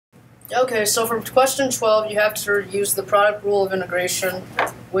Okay, so for question 12, you have to use the product rule of integration,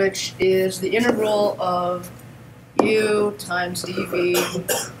 which is the integral of u times dv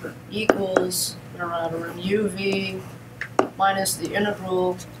equals, I'm gonna run out of room, uv minus the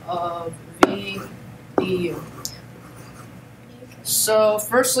integral of v du. So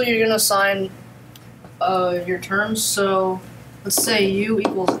firstly, you're gonna assign your terms. So let's say u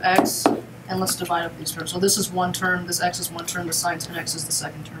equals x, and let's divide up these terms. So this is one term, this x is one term, the sine 10x is the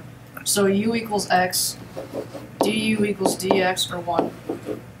second term. So u equals x, du equals dx, or 1.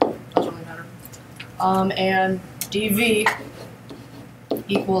 Doesn't really matter. And dv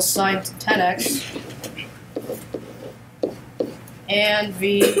equals sine 10x, and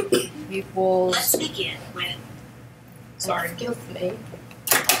v equals... Let's begin with... Sorry. Me.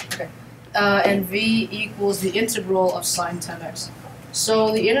 Okay. And v equals the integral of sine 10x.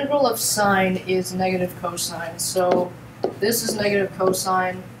 So the integral of sine is negative cosine. So this is negative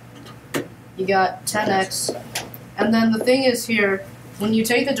cosine. You got 10x. And then the thing is here, when you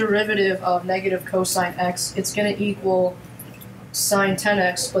take the derivative of negative cosine x, it's going to equal sine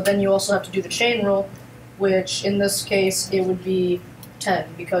 10x, but then you also have to do the chain rule, which in this case it would be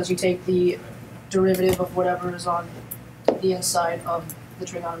 10, because you take the derivative of whatever is on the inside of the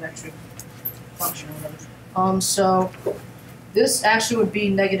trigonometric function or whatever. So this actually would be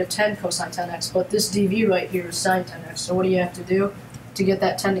negative 10 cosine 10x, but this dv right here is sine 10x. So what do you have to do? To get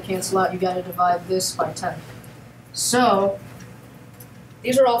that 10 to cancel out, you got to divide this by 10. So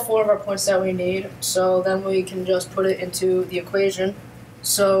these are all 4 of our points that we need. So then we can just put it into the equation.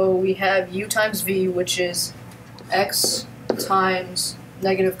 So we have u times v, which is x times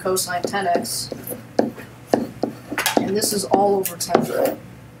negative cosine 10x. And this is all over 10.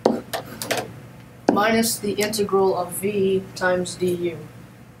 Minus the integral of v times du.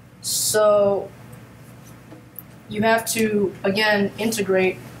 So you have to, again,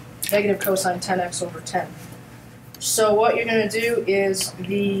 integrate negative cosine 10x over 10. So what you're going to do is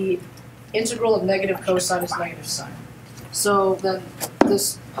the integral of negative cosine is negative sine. So then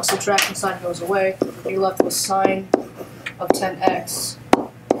this subtraction sign goes away. You're left with sine of 10x.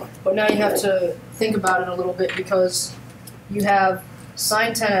 But now you have to think about it a little bit, because you have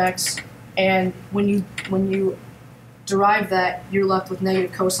sine 10x, and when you derive that, you're left with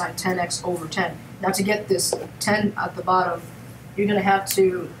negative cosine 10x over 10. Now to get this 10 at the bottom, you're going to have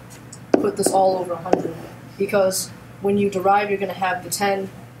to put this all over 100, because when you derive, you're going to have the 10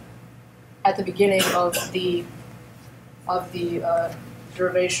 at the beginning of the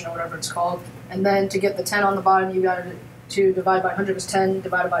derivation, or whatever it's called, and then to get the 10 on the bottom, you got to divide by 100 is 10,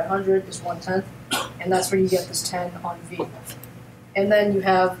 divided by 100 is 1/10, and that's where you get this 10 on v. And then you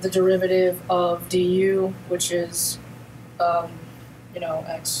have the derivative of du, which is,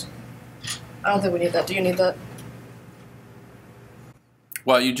 x. I don't think we need that. Do you need that?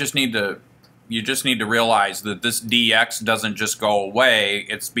 Well, you just need to realize that this dx doesn't just go away;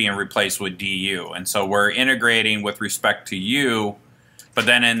 it's being replaced with du, and so we're integrating with respect to u, but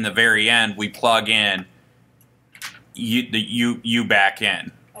then in the very end we plug in the u back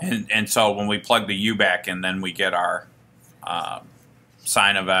in, and so when we plug the u back in, then we get our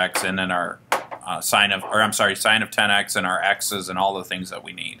sine of x, and then our sine of 10x, and our x's, and all the things that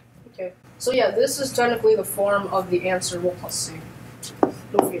we need. Okay. So yeah, this is technically the form of the answer. We'll plus c.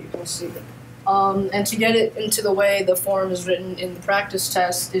 Don't forget plus c. And to get it into the way the form is written in the practice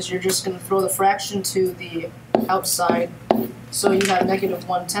test, is you're just going to throw the fraction to the outside. So you have negative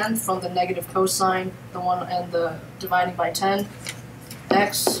 1/10 from the negative cosine, the one and the dividing by 10,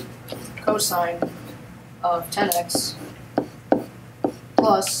 x cosine of 10x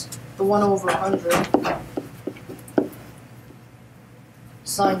plus the 1 over 100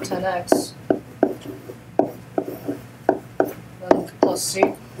 sine 10x, then plus c.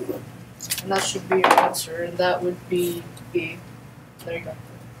 And that should be your answer, and that would be B. There you go.